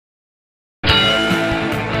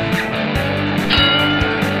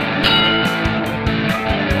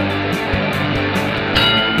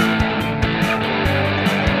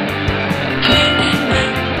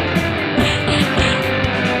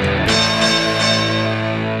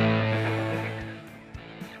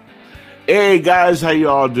Hey guys, how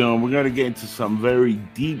y'all doing? We're gonna get into some very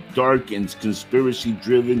deep, dark, and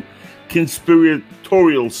conspiracy-driven,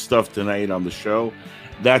 conspiratorial stuff tonight on the show.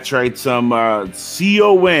 That's right, some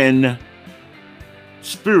CON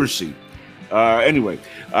conspiracy.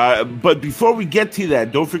 But before we get to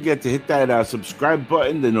that, don't forget to hit that subscribe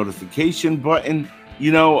button, the notification button,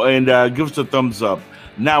 and give us a thumbs up.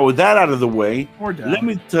 Now, with that out of the way, let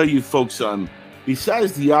me tell you folks,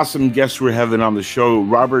 besides the awesome guests we're having on the show,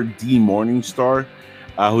 Robert D. Morningstar,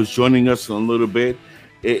 who's joining us in a little bit,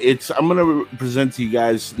 I'm going to present to you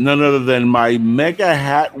guys none other than my mega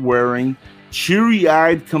hat-wearing,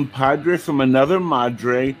 cheery-eyed compadre from another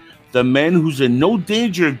madre, the man who's in no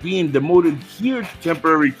danger of being demoted here to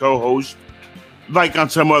temporary co-host, like on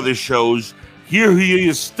some other shows. Here he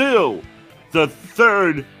is still, the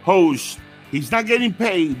third host. He's not getting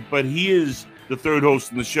paid, but he is the third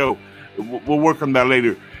host in the show. We'll work on that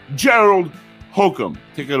later. Gerald Holcomb,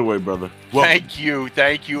 take it away, brother. Welcome.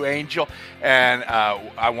 Thank you, Angel. And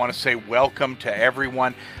I want to say welcome to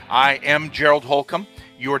everyone. I am Gerald Holcomb,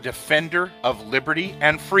 your defender of liberty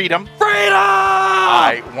and freedom. Freedom!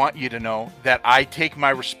 I want you to know that I take my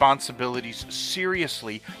responsibilities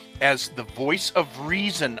seriously as the voice of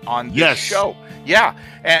reason on this show. Yeah,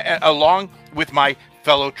 along with my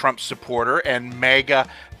fellow Trump supporter and mega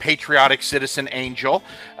patriotic citizen Angel.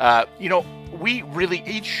 We really,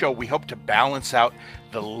 each show, we hope to balance out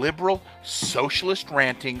the liberal socialist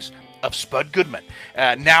rantings of Spud Goodman.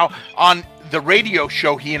 Now, on the radio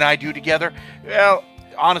show he and I do together, well,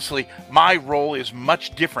 honestly, my role is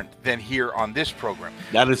much different than here on this program.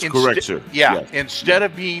 That is correct, sir. Yeah, yes. Instead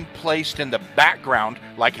of being placed in the background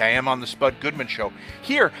like I am on the Spud Goodman show,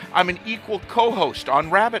 here I'm an equal co-host on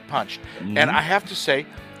Rabbit Punch. Mm-hmm. And I have to say,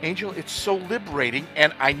 Angel, it's so liberating,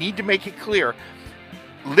 and I need to make it clear,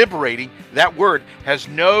 liberating, that word has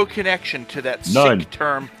no connection to that sick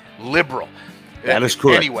term liberal. That is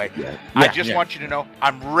correct. Anyway, I just want you to know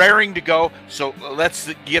I'm raring to go, so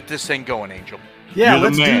let's get this thing going, Angel. Yeah,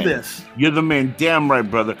 let's do this. You're the man. Damn right,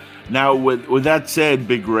 brother. Now, with that said,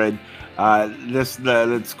 Big Red, let's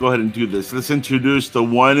go ahead and do this. Let's introduce the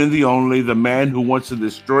one and the only, the man who wants to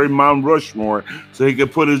destroy Mount Rushmore so he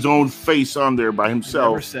could put his own face on there by himself. I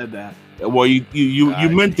never said that. Well, you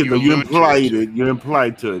meant it, though. You implied it. You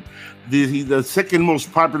implied to it. The second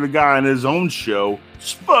most popular guy on his own show,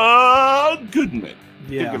 Spud Goodman.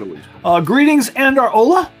 Yeah. Take it away, greetings and our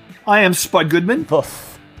Ola. I am Spud Goodman.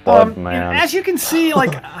 Man. As you can see,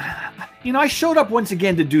 I showed up once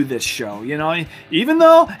again to do this show, even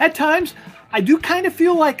though at times I do kind of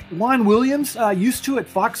feel like Juan Williams used to at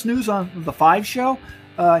Fox News on the 5 show.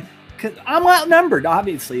 Because I'm outnumbered,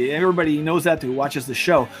 obviously. Everybody knows that who watches the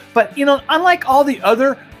show. But, unlike all the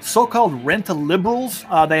other so-called rent-a-liberals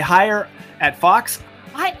they hire at Fox,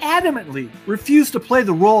 I adamantly refuse to play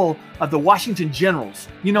the role of the Washington Generals.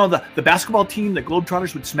 The basketball team that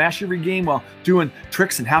Globetrotters would smash every game while doing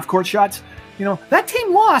tricks and half-court shots. That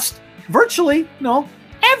team lost virtually,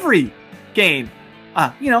 every game.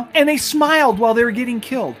 And they smiled while they were getting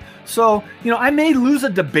killed. So, I may lose a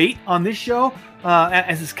debate on this show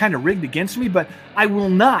as it's kind of rigged against me, but I will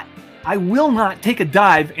not take a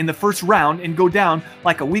dive in the first round and go down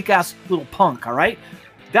like a weak-ass little punk, all right?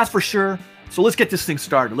 That's for sure. So let's get this thing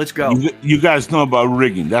started. Let's go. You guys know about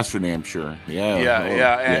rigging. That's for damn sure.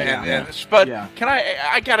 And Spud, can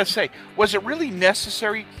I gotta say, was it really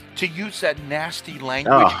necessary to use that nasty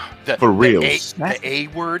language? For real. The A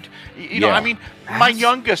word? My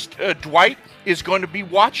youngest, Dwight, is going to be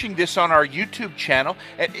watching this on our YouTube channel.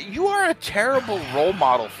 And you are a terrible role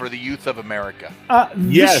model for the youth of America.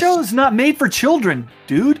 This show is not made for children,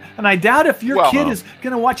 dude. And I doubt if your kid is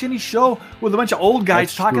going to watch any show with a bunch of old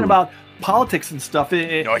guys talking about politics and stuff.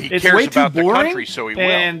 It's way too boring. The country, so he will.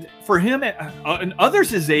 And for him and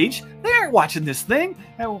others his age, they aren't watching this thing.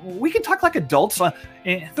 We can talk like adults.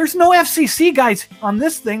 There's no FCC guys on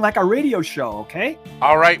this thing like a radio show, okay?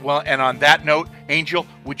 All right. Well, and on that note, Angel,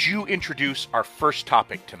 would you introduce our first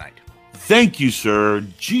topic tonight? Thank you, sir.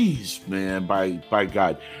 Jeez, man, by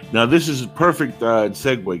God. Now, this is a perfect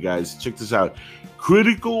segue, guys. Check this out.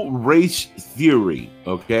 Critical race theory,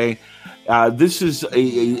 okay? This is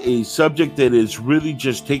a subject that is really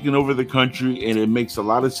just taking over the country, and it makes a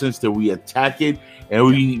lot of sense that we attack it and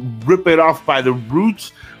we rip it off by the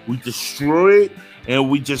roots. We destroy it, and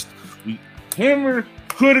we hammer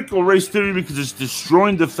critical race theory because it's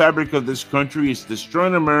destroying the fabric of this country. It's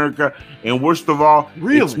destroying America, and worst of all,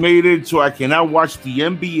 it's made it so I cannot watch the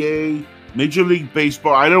NBA, Major League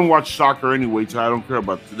Baseball. I don't watch soccer anyway, so I don't care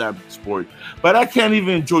about that sport. But I can't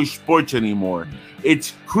even enjoy sports anymore.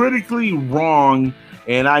 It's critically wrong,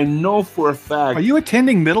 and I know for a fact. Are you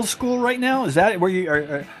attending middle school right now? Is that where you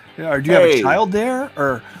are? Or do you have a child there?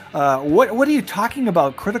 Or what are you talking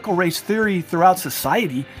about? Critical race theory throughout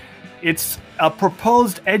society? It's a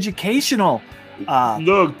proposed educational.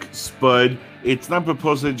 Look, Spud, it's not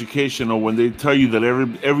proposed educational when they tell you that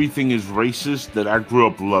everything is racist that I grew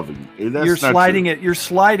up loving. You're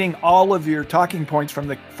sliding all of your talking points from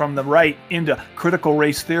the right into critical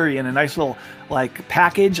race theory in a nice little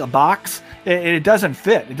package, a box. It doesn't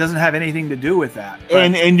fit. It doesn't have anything to do with that.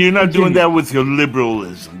 And you're not doing that with your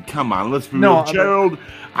liberalism. Come on, let's be real, Gerald.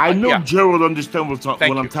 I know Gerald understands what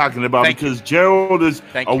I'm talking about because Gerald is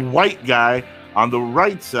a white guy on the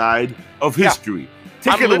right side of history.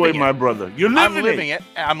 Take it away, my brother. You're living it.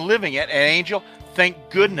 I'm living it. And Angel, thank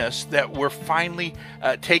goodness that we're finally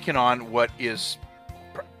taking on what is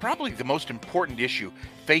probably the most important issue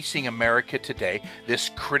facing America today, this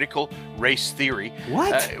critical race theory.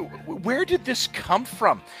 What? Where did this come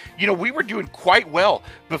from? You know, we were doing quite well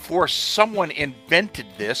before someone invented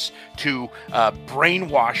this to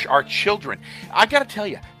brainwash our children. I got to tell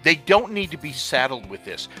you, they don't need to be saddled with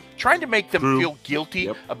this. Trying to make them feel guilty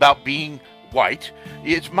about being white.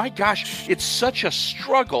 My gosh, it's such a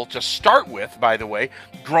struggle to start with, by the way,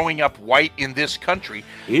 growing up white in this country.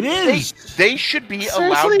 It is. They should be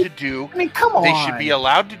allowed to do. I mean, come on. They should be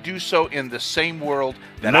allowed to do so in the same world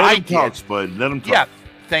that I did. Let them talk. Yeah,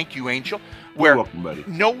 thank you, Angel. Where You're welcome, buddy.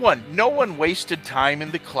 no one wasted time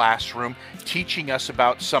in the classroom teaching us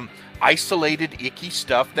about some isolated, icky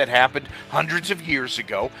stuff that happened hundreds of years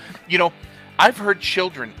ago. You know, I've heard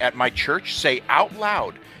children at my church say out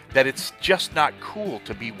loud that it's just not cool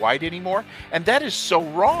to be white anymore, and that is so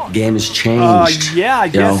wrong. Game has changed. I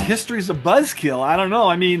guess history's a buzzkill. I don't know.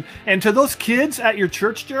 I mean, and to those kids at your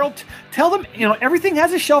church, Gerald, tell them, everything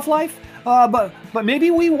has a shelf life, but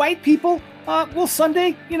maybe we white people will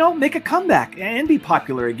someday, make a comeback and be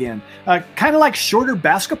popular again. Kind of like shorter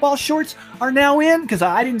basketball shorts are now in, because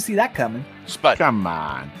I didn't see that coming. Spud, come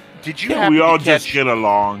on. Did you Can't we all just get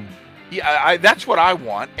along? Yeah, that's what I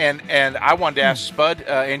want, and I wanted to ask Spud,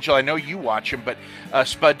 Angel. I know you watch him, but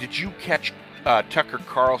Spud, did you catch Tucker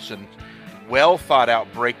Carlson's well thought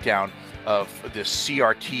out breakdown of this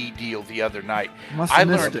CRT deal the other night?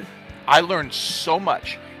 I learned so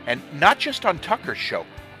much, and not just on Tucker's show.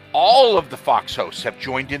 All of the Fox hosts have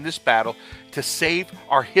joined in this battle to save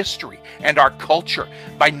our history and our culture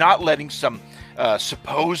by not letting some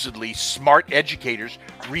supposedly smart educators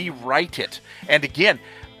rewrite it. And again,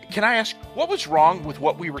 can I ask, what was wrong with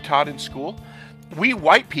what we were taught in school? We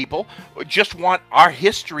white people just want our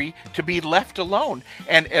history to be left alone.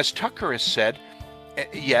 And as Tucker has said,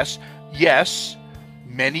 yes,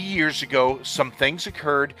 many years ago, some things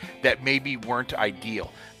occurred that maybe weren't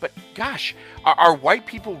ideal. But gosh, are white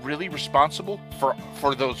people really responsible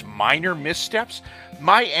for those minor missteps?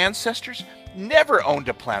 My ancestors never owned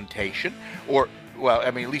a plantation, well,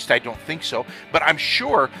 I mean, at least I don't think so. But I'm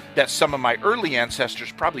sure that some of my early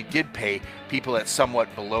ancestors probably did pay people at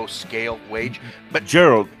somewhat below scale wage. But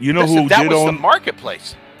Gerald, you know who that did was own the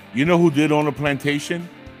marketplace? You know who did own a plantation?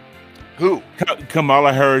 Who?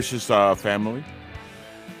 Kamala Harris's family.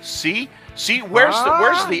 See, where's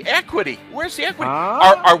the equity? Where's the equity?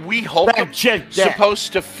 Are we Holcomb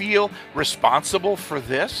supposed to feel responsible for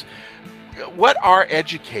this? What our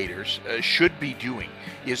educators should be doing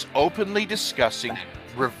is openly discussing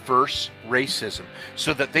reverse racism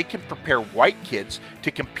so that they can prepare white kids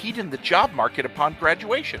to compete in the job market upon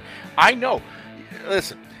graduation. I know,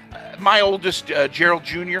 listen, my oldest, Gerald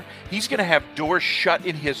Jr., he's going to have doors shut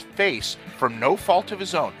in his face from no fault of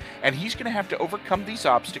his own, and he's going to have to overcome these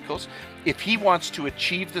obstacles if he wants to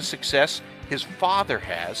achieve the success his father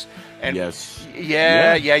has. And yes.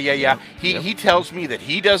 Yeah. He tells me that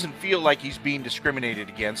he doesn't feel like he's being discriminated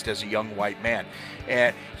against as a young white man.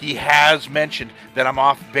 And he has mentioned that I'm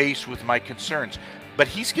off base with my concerns, but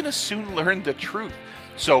he's going to soon learn the truth.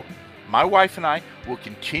 So my wife and I will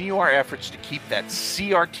continue our efforts to keep that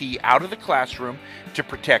CRT out of the classroom to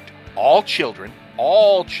protect all children.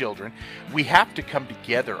 We have to come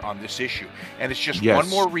together on this issue. And it's just one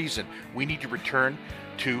more reason we need to return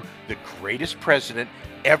to the greatest president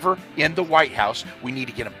ever in the White House. We need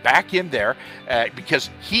to get him back in there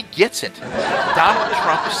because he gets it. Donald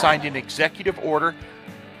Trump signed an executive order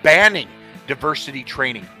banning diversity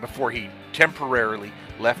training before he temporarily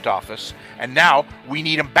left office, and now we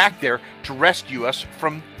need him back there to rescue us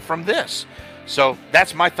from this. So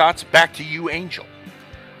that's my thoughts. Back to you, Angel.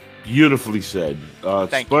 Beautifully said.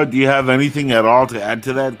 Thank Spud, do you have anything at all to add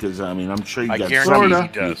to that? Because I mean, I'm sure you got guarantee he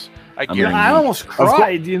does. I almost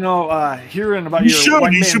cried, hearing about you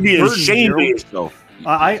should be ashamed of yourself.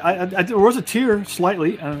 There was a tear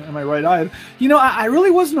slightly in my right eye. You know, I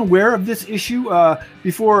really wasn't aware of this issue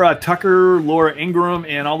before Tucker, Laura Ingraham,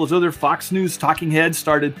 and all those other Fox News talking heads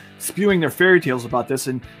started spewing their fairy tales about this.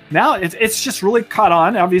 And now it's just really caught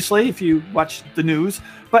on, obviously, if you watch the news.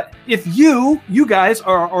 But if you guys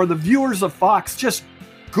are the viewers of Fox, just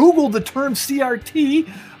Google the term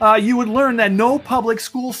CRT, you would learn that no public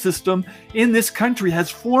school system in this country has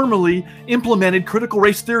formally implemented critical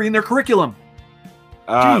race theory in their curriculum.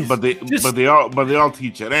 But they all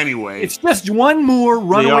teach it anyway. It's just one more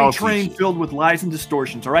runaway train filled with lies and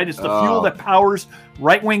distortions. All right, it's the fuel that powers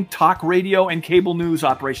right-wing talk radio and cable news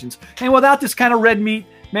operations. And without this kind of red meat,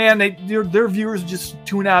 man, their viewers just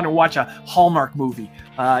tune out and watch a Hallmark movie.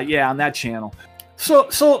 On that channel. So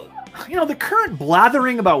you know, the current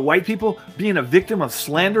blathering about white people being a victim of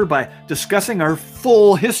slander by discussing our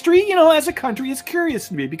full history, you know, as a country is curious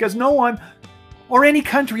to me, because no one or any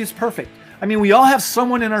country is perfect. I mean, we all have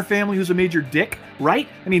someone in our family who's a major dick, right?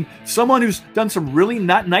 I mean, someone who's done some really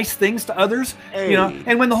not nice things to others, you know.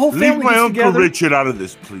 And when the whole family gets together, Uncle Richard out of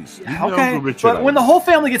this, please. Okay, but when the whole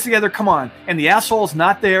family gets together, come on, and the asshole's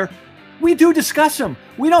not there, we do discuss him.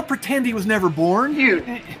 We don't pretend he was never born. You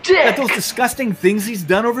dick! That those disgusting things he's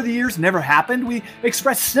done over the years never happened. We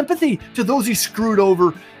express sympathy to those he screwed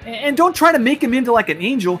over, and don't try to make him into like an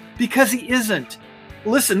angel, because he isn't.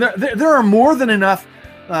 Listen, there are more than enough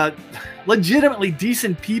legitimately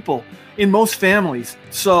decent people in most families.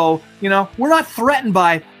 So, you know, we're not threatened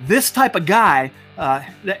by this type of guy,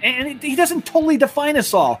 and he doesn't totally define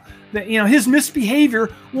us all. You know, his misbehavior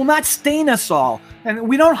will not stain us all. And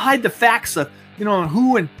we don't hide the facts of, you know,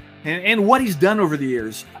 who and what he's done over the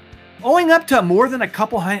years. Owing up to more than a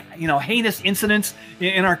couple, heinous incidents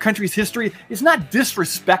in our country's history is not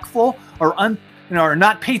disrespectful or or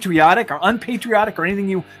not patriotic or unpatriotic or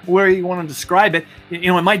anything where you want to describe it. You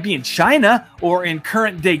know, it might be in China or in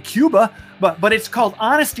current day Cuba, but it's called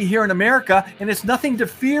honesty here in America, and it's nothing to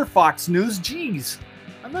fear, Fox News. Jeez.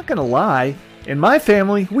 I'm not gonna lie. In my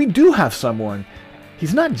family, we do have someone.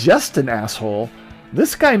 He's not just an asshole.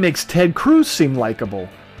 This guy makes Ted Cruz seem likable.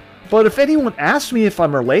 But if anyone asks me if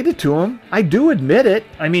I'm related to him, I do admit it.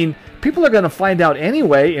 I mean, people are going to find out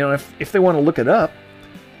anyway, you know, if they want to look it up.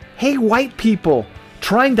 Hey, white people,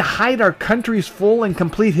 trying to hide our country's full and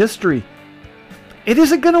complete history. It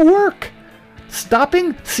isn't going to work.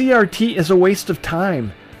 Stopping CRT is a waste of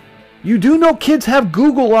time. You do know kids have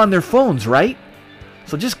Google on their phones, right?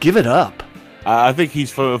 So just give it up. I think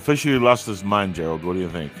he's officially lost his mind, Gerald. What do you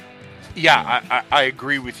think? Yeah, I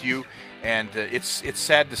agree with you, and it's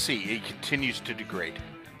sad to see. He continues to degrade.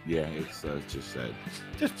 Yeah, it's just sad.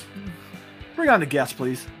 Just bring on the guest,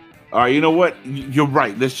 please. All right, you know what? You're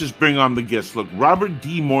right. Let's just bring on the guest. Look, Robert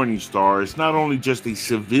D. Morningstar is not only just a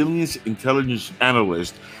civilian intelligence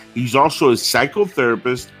analyst, he's also a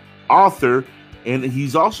psychotherapist, author, and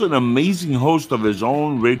he's also an amazing host of his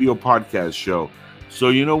own radio podcast show. So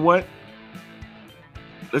you know what?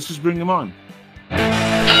 Let's just bring him on.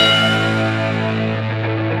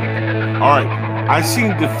 All right. I've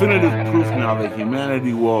seen definitive proof now that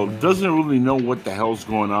humanity, doesn't really know what the hell's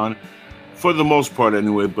going on, for the most part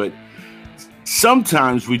anyway, but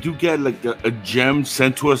sometimes we do get like a gem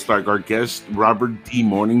sent to us, like our guest, Robert D.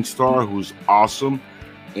 Morningstar, who's awesome.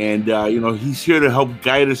 And, he's here to help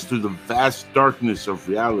guide us through the vast darkness of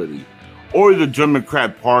reality, or the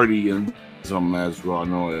Democrat Party and some, as we all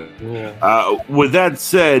know it. Yeah. With that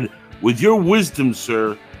said, with your wisdom,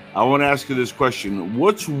 sir, I want to ask you this question.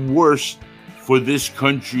 What's worse for this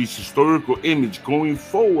country's historical image going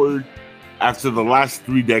forward after the last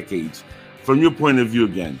 3 decades? From your point of view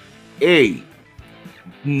again. A,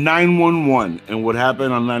 9/11 and what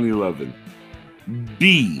happened on 9/11.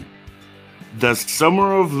 B, the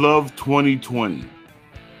Summer of Love 2020.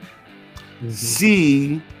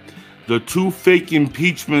 C, the 2 fake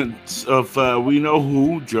impeachments of we know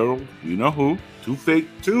who, Gerald. You know who. 2 fake,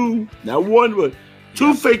 2, not 1, but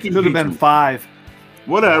 2 fake impeachments. Could have been 5.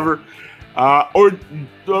 Whatever. Or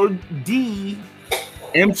D,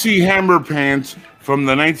 MC Hammer Pants from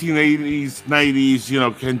the 1980s,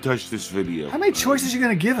 90s, can touch this video. How many choices are you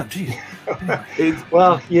going to give him? Jeez.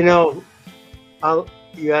 Well,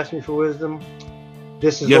 you asked me for wisdom.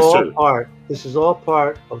 This is This is all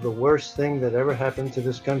part of the worst thing that ever happened to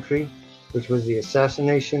this country, which was the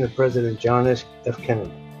assassination of President John F.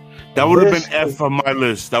 Kennedy. That would have been F on my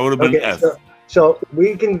list. That would have been F. So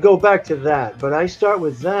we can go back to that, but I start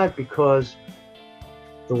with that because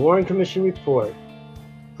the Warren Commission report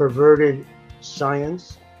perverted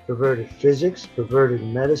science, perverted physics, perverted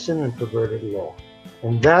medicine, and perverted law.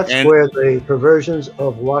 And that's where the perversions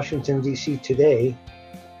of Washington, D.C. today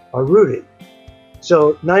are rooted.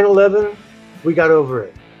 So 9/11, we got over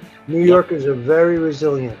it. New Yorkers are very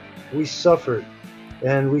resilient. We suffered,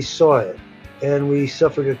 and we saw it, and we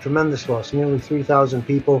suffered a tremendous loss, nearly 3,000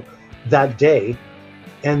 people that day,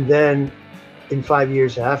 and then in 5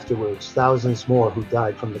 years afterwards, thousands more who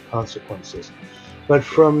died from the consequences. But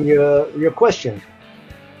from your question,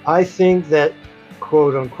 I think that,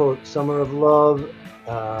 quote unquote, Summer of Love,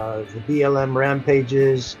 the BLM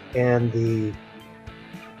rampages, and the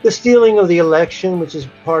stealing of the election, which is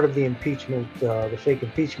part of the impeachment, the fake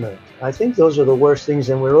impeachment, I think those are the worst things,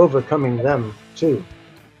 and we're overcoming them too.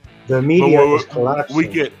 The media is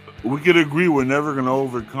collapsing. We could agree we're never going to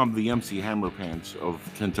overcome the MC Hammer Pants of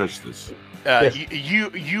Can't Touch This. Yes.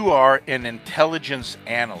 You are an intelligence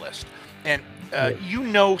analyst, and you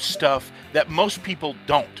know stuff that most people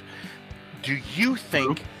don't. Do you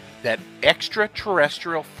think that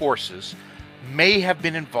extraterrestrial forces may have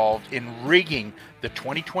been involved in rigging the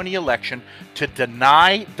 2020 election to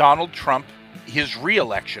deny Donald Trump his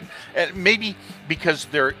re-election? Maybe because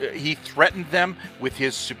he threatened them with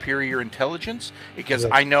his superior intelligence, because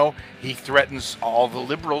I know he threatens all the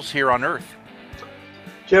liberals here on Earth.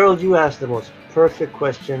 Gerald, you asked the most perfect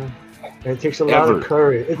question, and it takes a lot of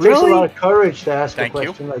courage. It takes a lot of courage to ask a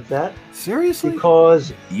question like that. Seriously?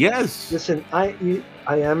 Because yes, listen, I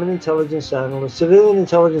am an intelligence analyst, civilian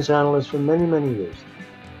intelligence analyst for many, many years,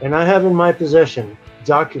 and I have in my possession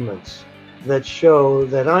documents that show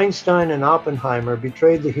that Einstein and Oppenheimer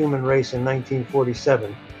betrayed the human race in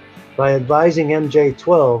 1947 by advising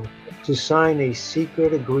MJ-12 to sign a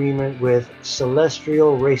secret agreement with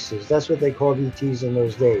celestial races. That's what they called ETs in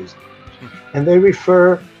those days. And they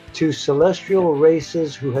refer to celestial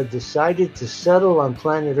races who had decided to settle on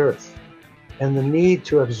planet Earth and the need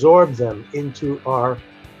to absorb them into our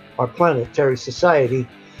planetary society.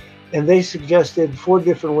 And they suggested 4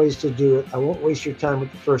 different ways to do it. I won't waste your time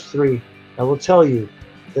with the first 3. I will tell you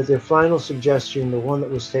that their final suggestion, the one that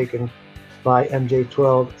was taken by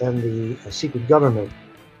MJ-12 and the secret government,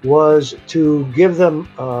 was to give them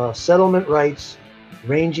settlement rights,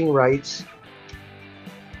 ranging rights,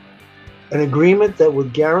 an agreement that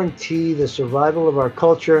would guarantee the survival of our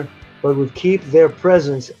culture, but would keep their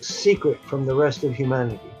presence secret from the rest of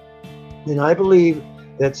humanity. And I believe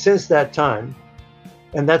that since that time,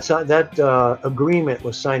 and that agreement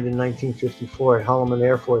was signed in 1954 at Holloman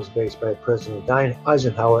Air Force Base by President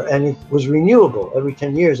Eisenhower, and it was renewable. Every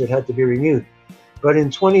 10 years it had to be renewed. But in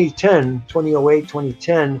 2008,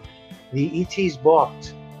 2010, the ETs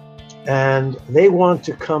balked, and they want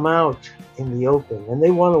to come out in the open, and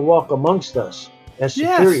they want to walk amongst us as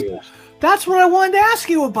superiors. Yes, that's what I wanted to ask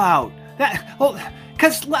you about.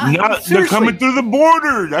 Because they're coming through the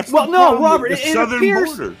border. That's Robert, the southern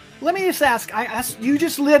border. Let me just ask. You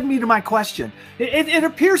just led me to my question. It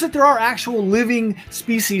appears that there are actual living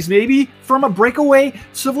species, maybe from a breakaway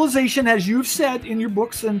civilization, as you've said in your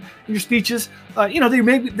books and in your speeches.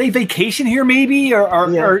 They vacation here, maybe, or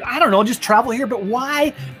I don't know, just travel here. But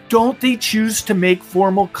why don't they choose to make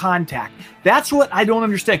formal contact? That's what I don't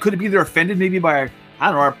understand. Could it be they're offended, maybe by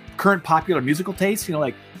our current popular musical taste?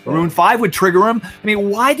 Like Maroon 5 would trigger them. I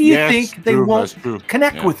mean, why do you think they won't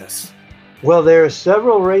connect with us? Well, there are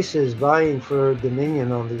several races vying for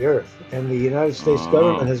dominion on the earth, and the United States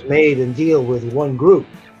government has made a deal with one group.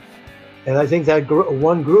 And I think that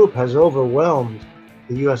one group has overwhelmed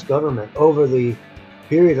the U.S. government over the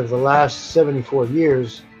period of the last 74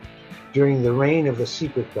 years during the reign of the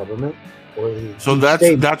secret government. So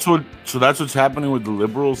that's what's happening with the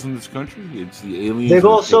liberals in this country. It's the aliens. They've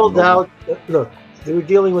all sold out. Look, they were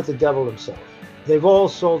dealing with the devil himself. They've all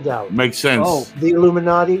sold out. Makes sense. Oh, the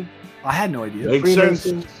Illuminati. I had no idea. The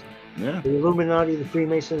Freemasons, the Illuminati, the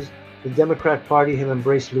Freemasons, the Democrat Party have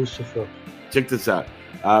embraced Lucifer. Check this out,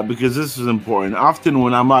 because this is important. Often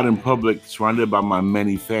when I'm out in public, surrounded by my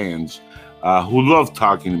many fans who love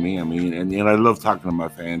talking to me, and I love talking to my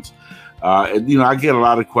fans. I get a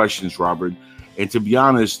lot of questions, Robert. And to be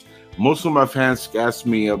honest, most of my fans ask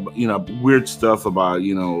me, weird stuff about,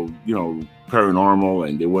 paranormal,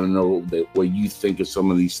 and they want to know what you think of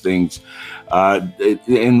some of these things.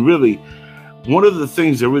 And really, one of the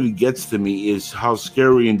things that really gets to me is how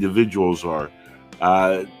scary individuals are.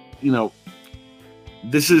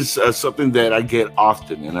 This is something that I get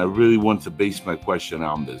often, and I really want to base my question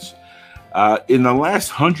on this. In the last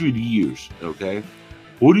 100 years, who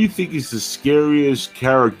do you think is the scariest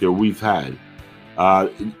character we've had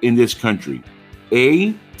in this country?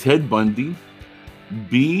 A, Ted Bundy.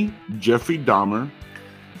 B, Jeffrey Dahmer.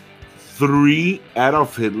 3,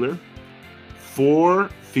 Adolf Hitler. 4,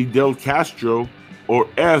 Fidel Castro. Or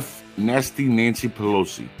F, nasty Nancy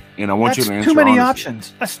Pelosi. And I want you to answer too many honestly.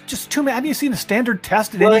 options. That's just too many. Have you seen a standard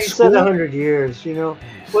test in Well, any he school? said 100 years, you know.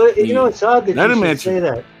 Well, you know, it's odd that Let you him should answer. say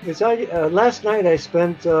that. It's odd, last night I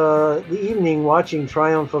spent the evening watching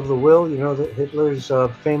Triumph of the Will, you know, Hitler's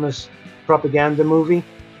famous propaganda movie.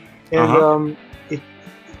 And it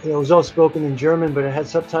was all spoken in German, but it had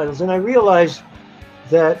subtitles. And I realized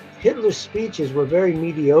that Hitler's speeches were very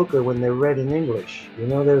mediocre when they're read in English. You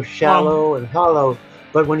know, they're shallow and hollow.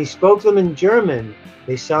 But when he spoke them in German,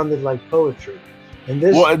 they sounded like poetry. And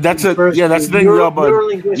this that's the thing about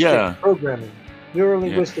neurolinguistic programming.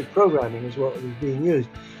 Neurolinguistic programming is what was being used.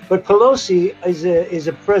 But Pelosi is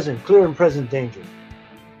a clear and present danger.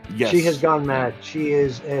 Yes. She has gone mad. She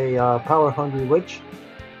is a power-hungry witch.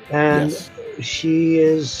 And she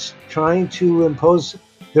is trying to impose,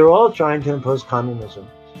 they're all trying to impose communism.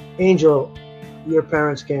 Angel, your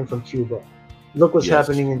parents came from Cuba. Look what's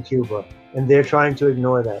happening in Cuba. And they're trying to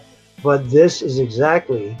ignore that. But this is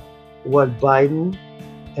exactly what Biden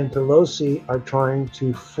and Pelosi are trying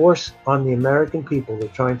to force on the American people. They're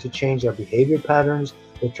trying to change our behavior patterns.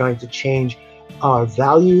 They're trying to change our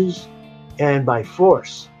values, and by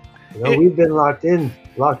force. You know, we've been locked down.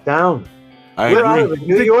 We're out of it.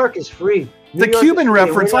 New York is free. The Cuban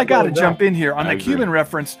reference, I got to jump in here on the Cuban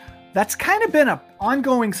reference. That's kind of been an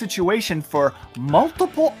ongoing situation for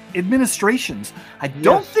multiple administrations. I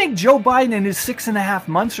don't think Joe Biden in his 6.5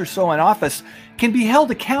 months or so in office can be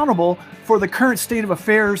held accountable for the current state of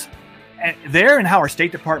affairs there and how our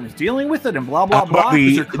State Department is dealing with it and blah, blah, blah.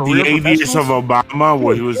 The 8 years of Obama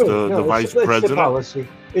where he was the vice president? It's the policy.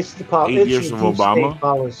 It's the 8 years of Obama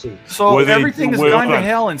policy. So everything has gone to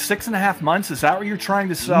hell in 6.5 months. Is that what you're trying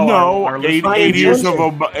to sell? No, 8 years of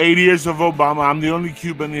Obama. I'm the only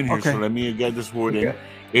Cuban in here, so let me get this word in.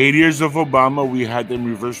 8 years of Obama, we had them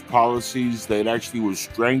reverse policies that actually was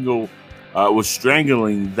strangling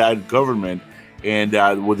that government. And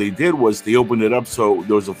what they did was they opened it up so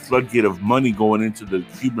there was a floodgate of money going into the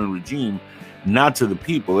Cuban regime, not to the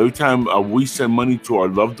people. Every time we send money to our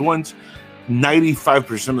loved ones,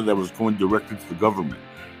 95% of that was going directly to the government,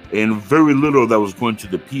 and very little that was going to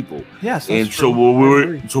the people. Yes, and so what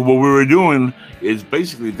we were doing is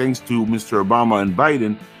basically, thanks to Mr. Obama and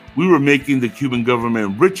Biden, we were making the Cuban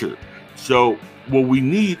government richer. So what we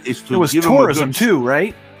need is to give tourism too,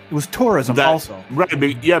 right? It was tourism also. Right,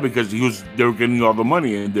 because they were getting all the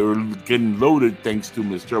money and they were getting loaded thanks to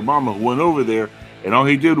Mr. Obama, who went over there and all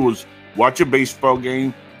he did was watch a baseball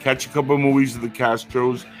game, catch a couple of movies of the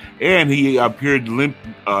Castros, and he appeared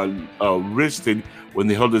limp-wristed when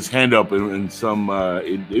they held his hand up in some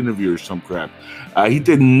interview or some crap. He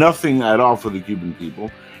did nothing at all for the Cuban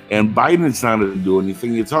people, and Biden's not going to do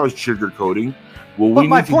anything. It's always sugarcoating. But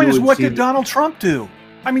my point is, what did Donald Trump do?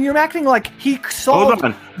 I mean, you're acting like he solved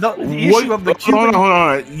the issue of the Cuban... Hold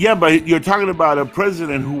on. Yeah, but you're talking about a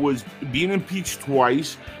president who was being impeached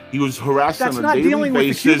twice. He was harassed on a daily basis. That's not dealing with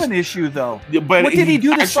the Cuban issue, though. But what did he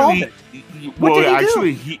do to solve it?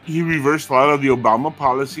 He reversed a lot of the Obama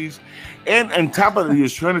policies. And on top of it, he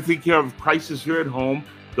was trying to take care of crisis here at home,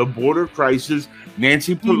 the border crisis,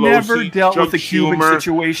 Nancy Pelosi, He never dealt with the Cuban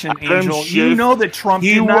situation, Angel. You know that Trump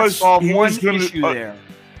did not solve one issue there.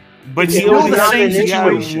 But he only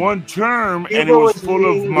had one term, and it was full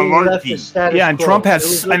of malarkey. Yeah, and Trump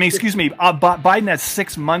has, Biden has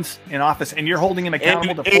 6 months in office, and you're holding him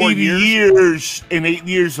accountable to 4 years? In 8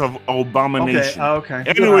 years of Obamination. Okay.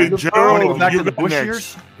 Anyway, Gerald, back to the Bush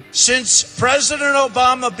years? Since President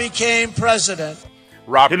Obama became president.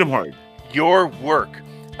 Rob, hit him hard. Your work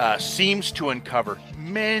seems to uncover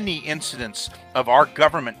many incidents of our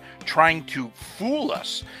government trying to fool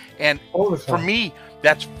us. And for me,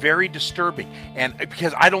 that's very disturbing, and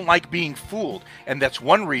because I don't like being fooled, and that's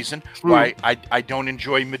one reason why I don't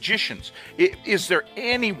enjoy magicians. Is there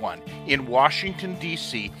anyone in Washington,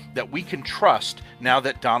 D.C. that we can trust now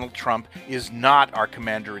that Donald Trump is not our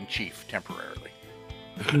commander-in-chief temporarily?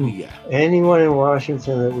 Yeah. Anyone in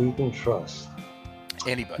Washington that we can trust?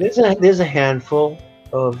 Anybody. There's a handful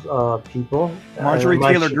of people. Marjorie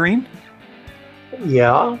Taylor Greene?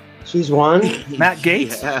 Yeah, she's one. Matt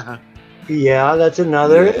Gaetz? Yeah, that's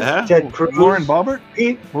another. Yeah. Ted Cruz. Lauren Boebert?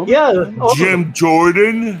 Jim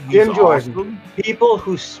Jordan. Jim Jordan. Awesome. People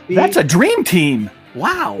who speak. That's a dream team.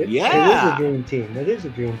 Wow. It is a dream team. It is a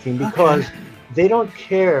dream team because they don't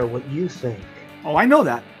care what you think. Oh, I know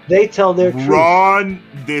that. They tell their truth. Ron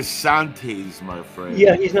DeSantis, my friend.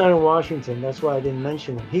 Yeah, he's not in Washington. That's why I didn't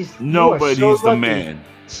mention him. He's the man.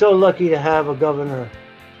 So lucky to have a governor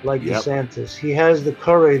like DeSantis. He has the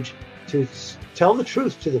courage to tell the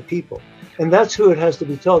truth to the people. And that's who it has to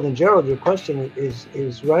be told. And Gerald, your question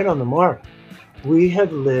is right on the mark. we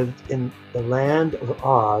have lived in the land of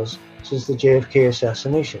Oz since the JFK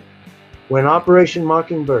assassination. When Operation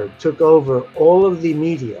Mockingbird took over all of the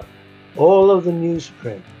media, all of the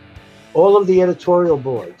newsprint, all of the editorial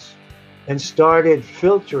boards, and started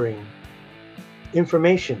filtering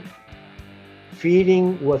information,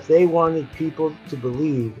 feeding what they wanted people to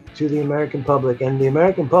believe to the American public, and the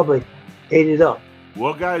American public ate it up.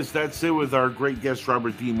 Well, guys, that's it with our great guest,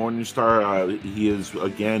 Robert D. Morningstar. He is,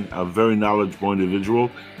 again, a very knowledgeable individual.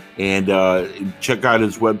 And check out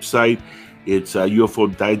his website. It's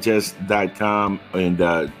UFOdigest.com,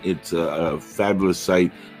 and it's a fabulous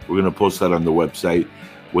site. We're going to post that on the website.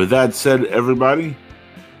 With that said, everybody,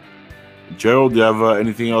 Gerald, do you have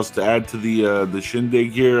anything else to add to the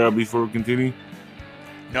shindig here before we continue?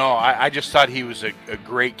 No, I just thought he was a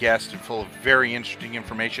great guest and full of very interesting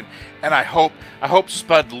information. And I hope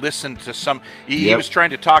Spud listened to some. He was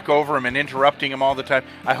trying to talk over him and interrupting him all the time.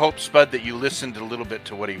 I hope, Spud, that you listened a little bit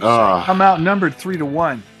to what he was saying. I'm outnumbered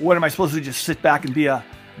 3-1. What am I supposed to just sit back and be a?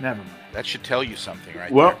 Never mind. That should tell you something, right?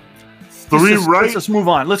 Well, there. 3 right. Let's move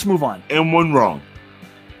on. Let's move on. And 1 wrong.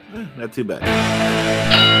 Not too bad.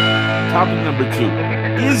 Topic number 2.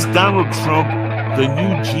 Is Donald Trump the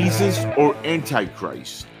new Jesus or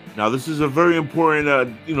Antichrist? Now, this is a very important,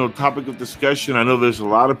 topic of discussion. I know there's a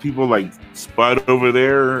lot of people like Spud over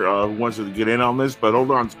there who wants to get in on this, but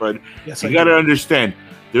hold on, Spud. Yes, you got to understand,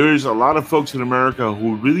 there's a lot of folks in America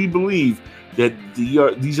who really believe that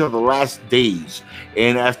these are the last days.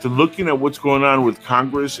 And after looking at what's going on with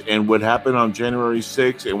Congress and what happened on January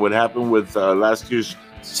 6th and what happened with last year's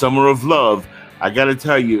Summer of Love, I got to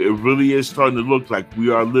tell you, it really is starting to look like we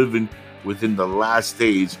are living within the last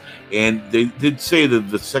days. And they did say that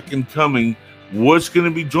the second coming was going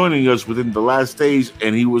to be joining us within the last days,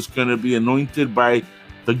 and he was going to be anointed by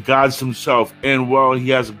the gods himself. And, well, he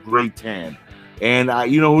has a great tan. And,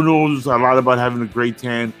 who knows a lot about having a great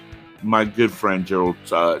tan? My good friend, Gerald.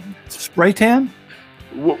 Spray tan?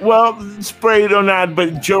 Well, sprayed or not,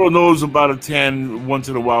 but Gerald knows about a tan once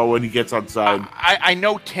in a while when he gets outside. I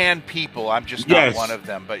know tan people. I'm just not one of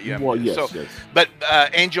them. But yeah. Well, yes. But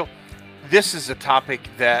Angel, this is a topic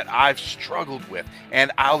that I've struggled with,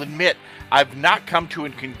 and I'll admit I've not come to a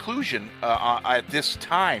conclusion at this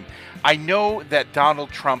time. I know that Donald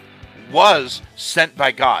Trump was sent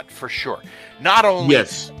by God for sure. Not only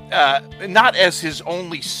not as his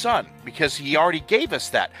only son, because he already gave us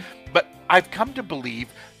that, but I've come to believe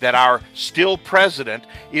that our still president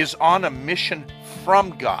is on a mission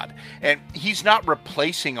from God, and he's not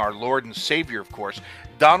replacing our Lord and Savior, of course.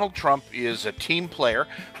 Donald Trump is a team player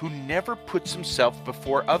who never puts himself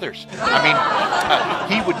before others. I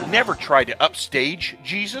mean, he would never try to upstage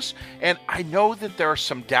Jesus, and I know that there are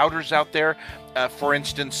some doubters out there. For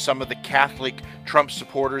instance, some of the Catholic Trump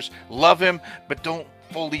supporters love him, but don't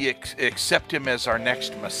fully accept him as our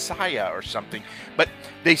next Messiah or something. But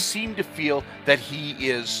they seem to feel that he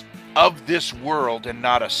is of this world and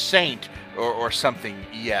not a saint or something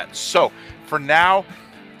yet. So, for now,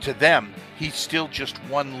 to them, he's still just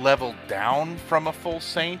one level down from a full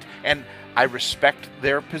saint, and I respect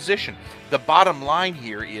their position. The bottom line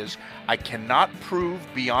here is I cannot prove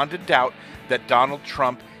beyond a doubt that Donald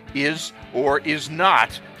Trump is or is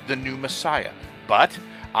not the new Messiah. But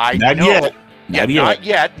I know... Not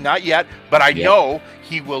yet. But I know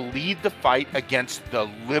he will lead the fight against the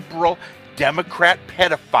liberal Democrat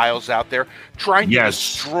pedophiles out there trying to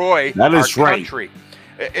destroy our country.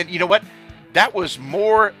 And you know what? That was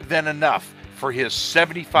more than enough for his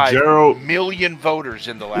 75 million voters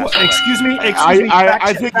in the last election. Excuse me.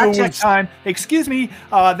 I think it was time. Excuse me.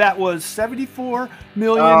 That was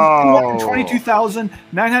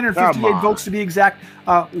 74,222,958 votes to be exact.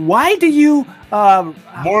 Why do you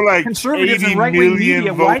more like conservatives and right-wing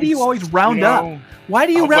media? Why do you always round up? Why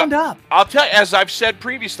do you round up? I'll tell you, as I've said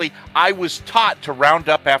previously, I was taught to round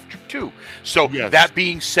up after 2. So that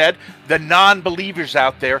being said, the non-believers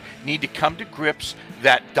out there need to come to grips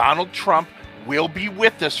that Donald Trump will be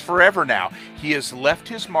with us forever now. He has left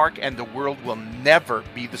his mark, and the world will never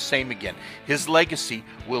be the same again. His legacy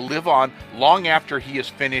will live on long after he has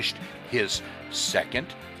finished his 2nd,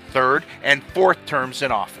 3rd, and 4th terms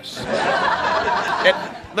in office. And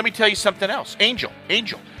let me tell you something else. Angel,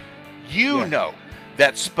 you know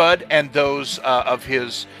that Spud and those of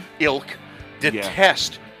his ilk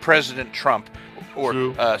detest President Trump,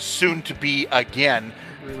 or soon to be again,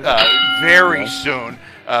 very soon,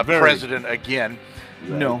 president again.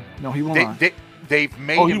 No, he will not. They've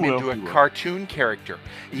made him into a cartoon character.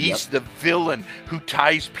 He's the villain who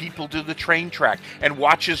ties people to the train track and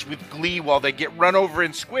watches with glee while they get run over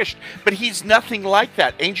and squished. But he's nothing like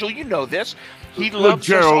that. Angel, you know this. He loves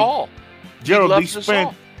us all. Gerald,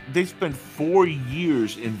 they spent 4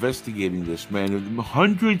 years investigating this, man.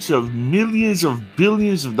 Hundreds of millions of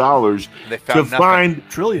billions of dollars to find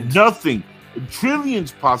trillions. Nothing.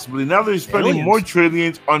 Trillions, possibly. Now they're spending more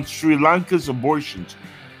trillions on Sri Lanka's abortions.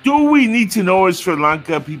 Do we need to know if Sri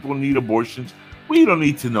Lanka people need abortions? We don't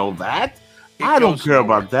need to know that. I don't care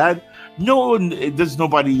about that. No, it does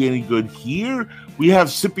nobody any good here. We have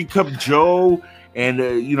Sippy Cup Joe and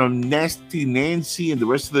Nasty Nancy and the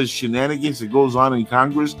rest of the shenanigans that goes on in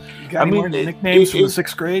Congress. You got any more nicknames from the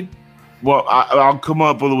 6th grade? Well, I'll come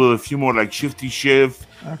up with a few more, like Shifty Shift.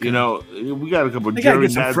 Okay. We got a couple. They got to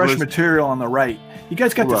get some fresh material on the right. You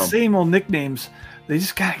guys got the same old nicknames. They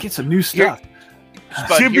just got to get some new stuff.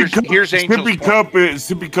 But here's Angel's point.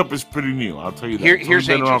 Sippy Cup is pretty new. I'll tell you that. Here's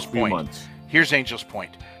Angel's point. Here's Angel's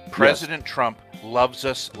point. President Trump loves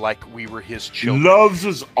us like we were his children. Loves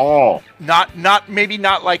us all. Maybe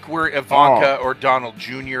not like we're Ivanka or Donald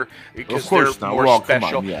Jr. because they're more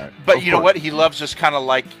special. But you know what? He loves us kind of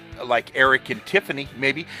like Eric and Tiffany,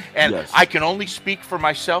 maybe. And I can only speak for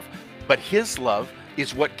myself, but his love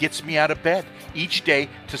is what gets me out of bed each day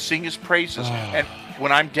to sing his praises. And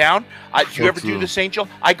when I'm down, do you ever do this, Angel?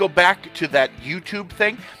 I go back to that YouTube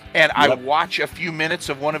thing and I watch a few minutes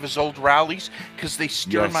of one of his old rallies because they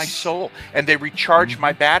stir my soul and they recharge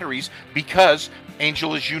my batteries because,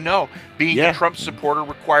 Angel, as you know, being a Trump supporter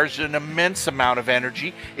requires an immense amount of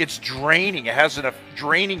energy. It's draining. It has a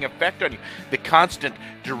draining effect on you. The constant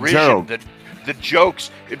derision, the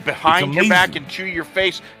jokes behind your back and to your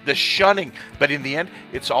face, the shunning. But in the end,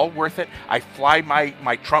 it's all worth it. I fly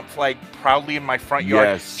my Trump flag proudly in my front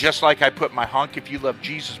yard, just like I put my Honk If You Love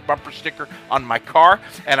Jesus bumper sticker on my car.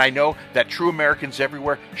 And I know that true Americans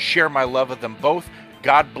everywhere share my love of them both.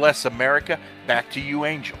 God bless America. Back to you,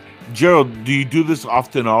 Angel. Gerald, do you do this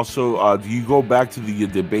often also? Do you go back to the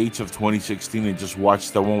debates of 2016 and just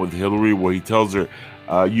watch the one with Hillary where he tells her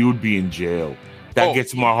you would be in jail? That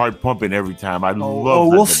gets my heart pumping every time. I love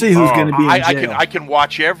that. We'll see who's going to be in jail. I can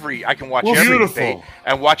watch every debate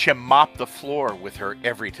and watch him mop the floor with her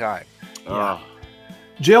every time.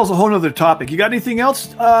 Jail's a whole nother topic. You got anything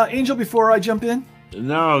else, Angel, before I jump in?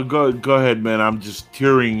 No, go ahead, man. I'm just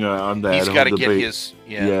tearing on that. He's got to get his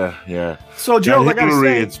yeah. So, Gerald, I gotta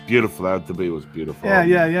say, it's beautiful. That debate was beautiful.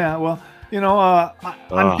 Yeah. Well,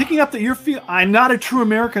 I'm picking up that I'm not a true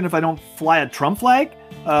American if I don't fly a Trump flag.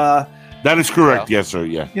 That is correct. Yes, sir.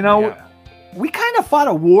 Yeah. We kind of fought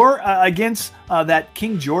a war against that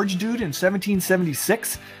King George dude in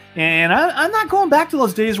 1776, and I'm not going back to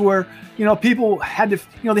those days where people had to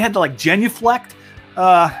they had to like genuflect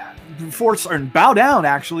before or bow down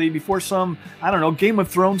actually before some Game of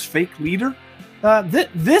Thrones fake leader.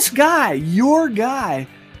 This guy, your guy,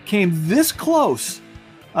 came this close,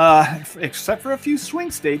 except for a few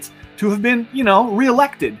swing states, to have been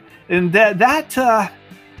reelected, and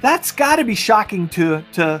that's got to be shocking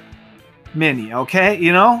to many. Okay,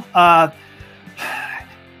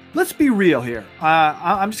 let's be real here.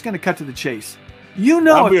 I'm just going to cut to the chase.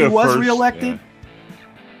 If he was reelected,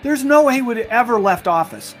 there's no way he would have ever left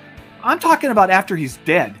office. I'm talking about after he's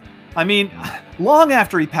dead. I mean, long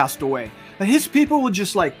after he passed away. His people would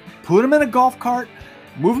just put him in a golf cart,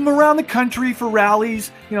 move him around the country for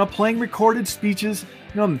rallies, playing recorded speeches.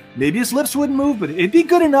 Maybe his lips wouldn't move, but it'd be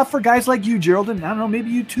good enough for guys like you, Gerald, and I don't know, maybe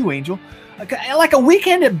you too, Angel. Like a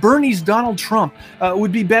weekend at Bernie's Donald Trump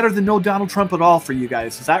would be better than no Donald Trump at all for you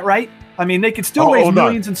guys. Is that right? I mean, they could still raise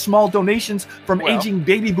millions in small donations from aging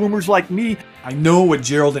baby boomers like me. I know what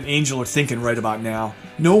Gerald and Angel are thinking right about now.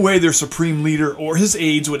 No way their supreme leader or his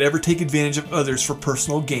aides would ever take advantage of others for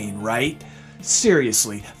personal gain, right?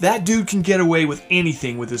 Seriously, that dude can get away with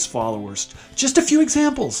anything with his followers. Just a few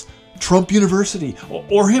examples. Trump University,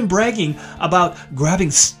 or him bragging about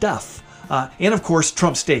grabbing stuff. And of course,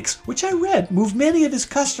 Trump Steaks, which I read moved many of his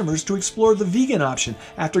customers to explore the vegan option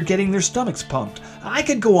after getting their stomachs pumped. I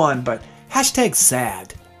could go on, but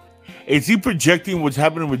 #sad. Is he projecting what's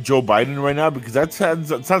happening with Joe Biden right now? Because that sounds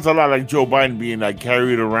a lot like Joe Biden being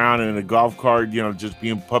carried around in a golf cart, just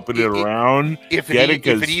being puppeted around. If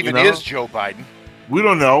it even is Joe Biden. We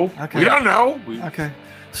don't know. Okay. We don't know. Okay.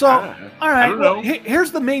 So, all right. Well,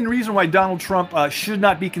 here's the main reason why Donald Trump should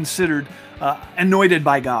not be considered anointed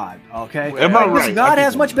by God. Okay. Am I right? God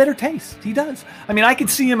has much better taste. He does. I mean, I could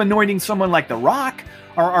see him anointing someone like The Rock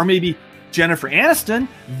or maybe Jennifer Aniston.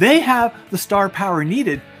 They have the star power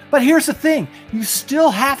needed. But here's the thing. You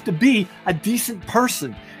still have to be a decent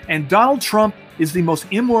person. And Donald Trump is the most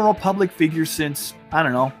immoral public figure since,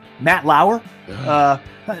 Matt Lauer.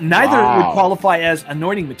 Neither would qualify as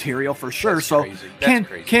anointing material for sure. That's so crazy.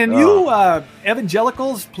 Can you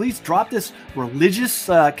evangelicals please drop this religious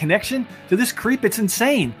connection to this creep? It's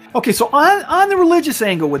insane. Okay, so on the religious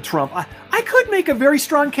angle with Trump, I could make a very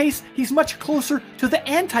strong case he's much closer to the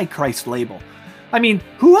Antichrist label. I mean,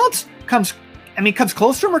 who else comes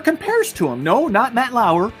close to him or compares to him? No, not Matt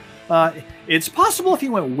Lauer. It's possible if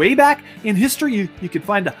you went way back in history, you could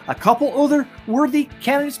find a couple other worthy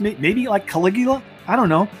candidates, maybe like Caligula. I don't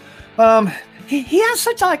know. He has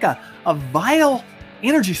such like a vital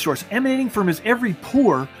energy source emanating from his every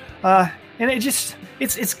pore, and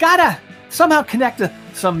it's gotta somehow connect to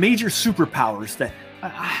some major superpowers. That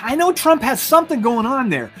I know Trump has something going on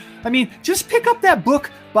there. I mean, just pick up that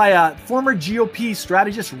book by former GOP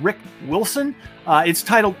strategist Rick Wilson. It's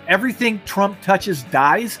titled "Everything Trump Touches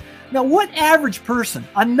Dies." Now, what average person,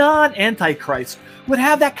 a non-Antichrist, would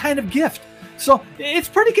have that kind of gift? So it's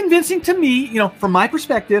pretty convincing to me, from my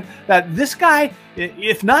perspective, that this guy,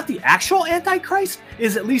 if not the actual Antichrist,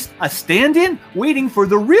 is at least a stand-in waiting for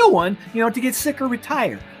the real one, to get sick or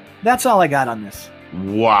retire. That's all I got on this.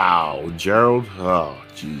 Wow, Gerald. Oh,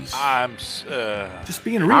 jeez. I'm just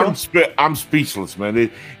being real. I'm speechless, man.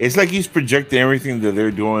 It's like he's projecting everything that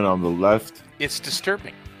they're doing on the left. It's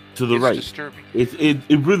disturbing. To the right. Disturbing. It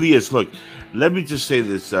really is. Look, let me just say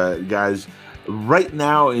this, guys. Right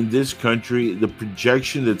now in this country, the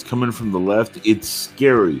projection that's coming from the left, it's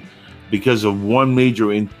scary because of one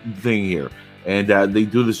major thing here. And they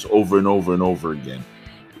do this over and over and over again.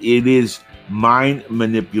 It is mind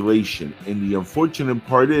manipulation. And the unfortunate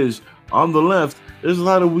part is, on the left, there's a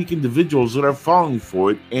lot of weak individuals that are falling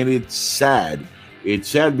for it. And it's sad. It's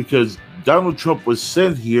sad because Donald Trump was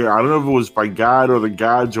sent here. I don't know if it was by God or the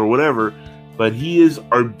gods or whatever, but he is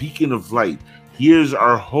our beacon of light. He is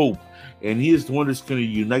our hope. And he is the one that's going to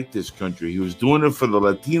unite this country. He was doing it for the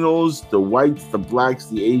Latinos, the whites, the blacks,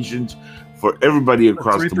 the Asians, for everybody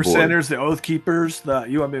across the board. 3%ers, the Oath Keepers,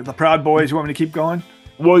 the Proud Boys. You want me to keep going?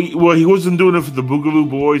 Well, he wasn't doing it for the Boogaloo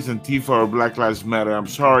Boys and Tifa or Black Lives Matter. I'm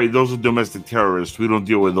sorry, those are domestic terrorists. We don't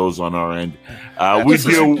deal with those on our end.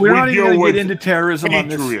 We're not even going to get into terrorism on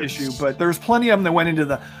this issue, but there's plenty of them that went into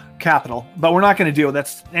the Capitol. But we're not going to deal with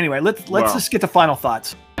that. Anyway, let's just get to final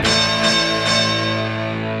thoughts.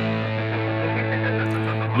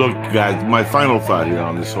 Look, guys, my final thought here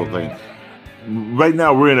on this whole thing. Right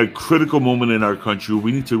now, we're in a critical moment in our country.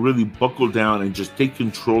 We need to really buckle down and just take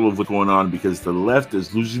control of what's going on because the left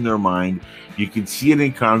is losing their mind. You can see it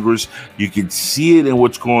in Congress. You can see it in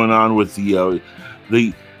what's going on with the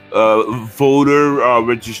voter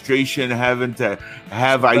registration, having to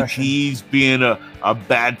have IDs being a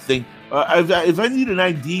bad thing. If I need an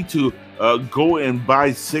ID to go and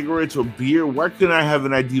buy cigarettes or beer, why couldn't I have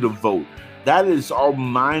an ID to vote? That is all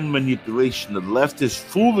mind manipulation. The left is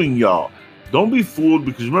fooling y'all. Don't be fooled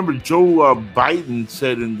because remember Joe Biden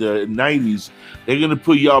said in the 90s, they're going to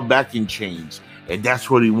put y'all back in chains. And that's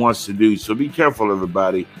what he wants to do. So be careful,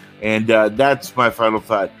 everybody. And that's my final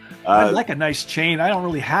thought. I like a nice chain. I don't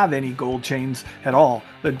really have any gold chains at all.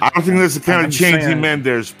 I don't think that's the kind of chains he meant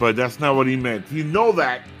there, but that's not what he meant. You know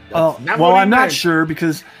that. I'm not sure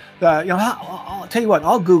because, I'll tell you what,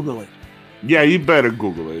 I'll Google it. Yeah, you better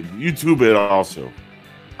Google it. YouTube it also.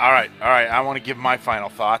 All right. I want to give my final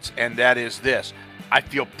thoughts, and that is this. I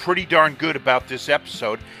feel pretty darn good about this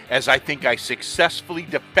episode, as I think I successfully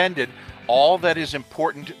defended all that is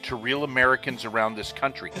important to real Americans around this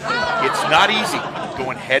country. It's not easy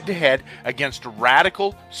going head-to-head against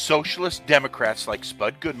radical socialist Democrats like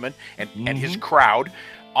Spud Goodman and his crowd.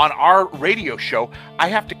 On our radio show, I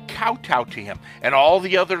have to kowtow to him and all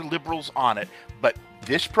the other liberals on it. But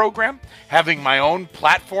this program, having my own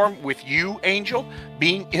platform with you, Angel,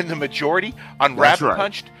 being in the majority on Rabbit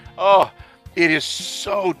Punched, it is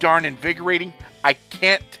so darn invigorating. I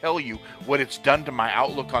can't tell you what it's done to my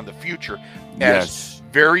outlook on the future. As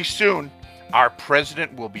very soon, our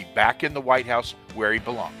president will be back in the White House where he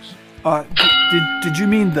belongs. Did you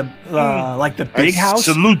mean the like the big house,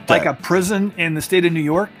 like a prison in the state of New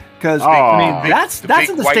York? Because that's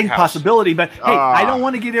a distinct possibility. But hey, I don't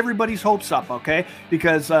want to get everybody's hopes up, okay?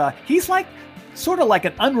 Because he's sort of like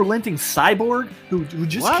an unrelenting cyborg who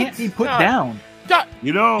just can't be put down.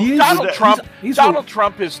 Donald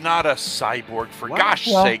Trump is not a cyborg, for gosh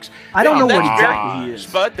sakes. I don't know what exactly he is.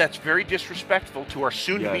 Spud, that's very disrespectful to our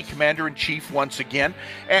soon-to-be commander-in-chief once again.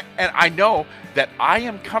 And I know that I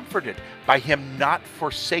am comforted by him not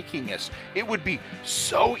forsaking us. It would be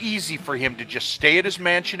so easy for him to just stay at his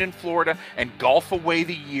mansion in Florida and golf away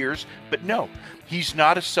the years. But no, he's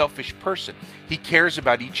not a selfish person. He cares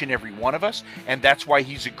about each and every one of us, and that's why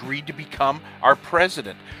he's agreed to become our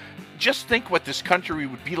president. just think what this country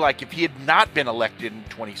would be like if he had not been elected in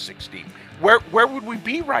 2016. Where would we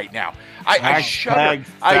be right now? I shudder.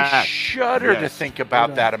 I shudder to think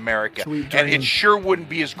about that, America. And it sure wouldn't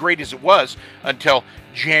be as great as it was until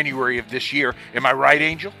January of this year. Am I right,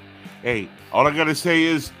 Angel? Hey, all I gotta say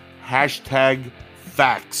is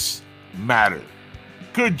 #facts matter.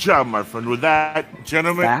 Good job, my friend. With that,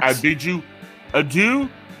 gentlemen, I bid you adieu,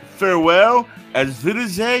 farewell, as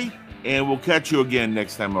Wiedersehen, and we'll catch you again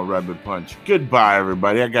next time on Rabbit Punch. Goodbye,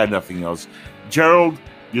 everybody. I got nothing else. Gerald,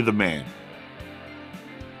 you're the man.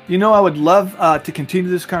 You know, I would love to continue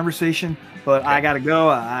this conversation, but I got to go.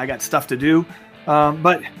 I got stuff to do.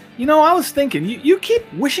 But, you know, I was thinking, you keep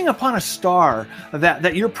wishing upon a star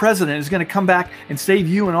that your president is going to come back and save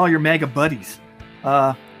you and all your MAGA buddies.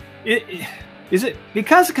 Is it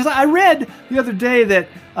because I read the other day that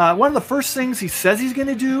one of the first things he says he's going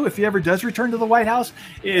to do if he ever does return to the White House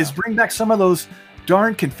is bring back some of those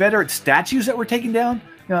darn Confederate statues that were taken down?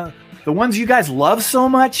 The ones you guys love so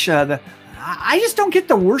much. I just don't get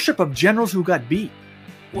the worship of generals who got beat.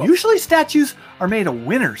 Well, usually statues are made of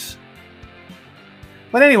winners.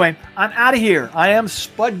 But anyway, I'm out of here. I am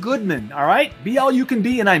Spud Goodman, all right? Be all you can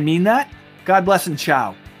be, and I mean that. God bless and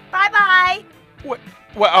ciao. Bye-bye. What?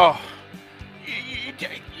 Well,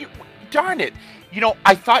 darn it. You know,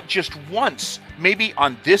 I thought just once, maybe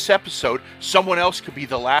on this episode, someone else could be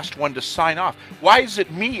the last one to sign off. Why is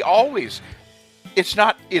it me always? It's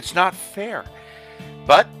not fair.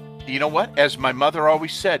 But you know what? As my mother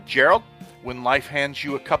always said, Gerald, when life hands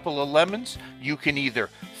you a couple of lemons, you can either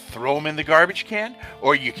throw them in the garbage can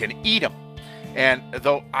or you can eat them. And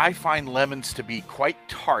though I find lemons to be quite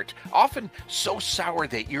tart, often so sour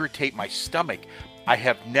they irritate my stomach, I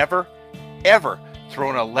have never, ever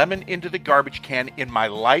thrown a lemon into the garbage can in my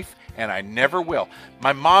life, and I never will.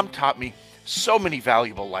 My mom taught me so many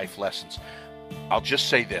valuable life lessons. I'll just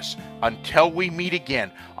say this, until we meet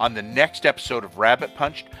again on the next episode of Rabbit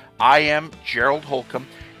Punched, I am Gerald Holcomb,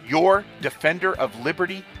 your defender of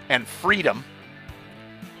liberty and freedom,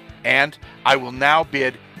 and I will now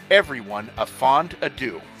bid everyone a fond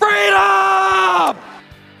adieu. Freedom! All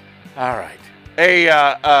right. Hey,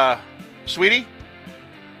 sweetie?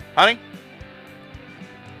 Honey?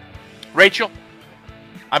 Rachel?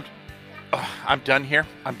 I'm done here.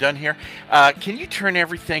 I'm done here. Can you turn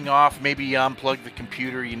everything off? Maybe unplug the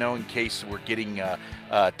computer, you know, in case we're getting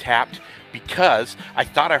tapped. Because I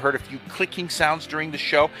thought I heard a few clicking sounds during the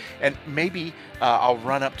show. And maybe I'll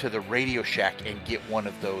run up to the Radio Shack and get one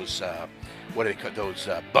of those, what do they call those,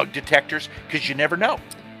 bug detectors? Because you never know.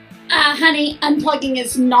 Honey, unplugging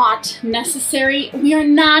is not necessary. We are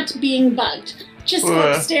not being bugged. Just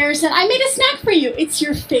go upstairs and I made a snack for you. It's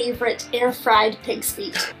your favorite air-fried pig's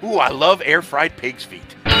feet. Ooh, I love air-fried pig's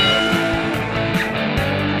feet.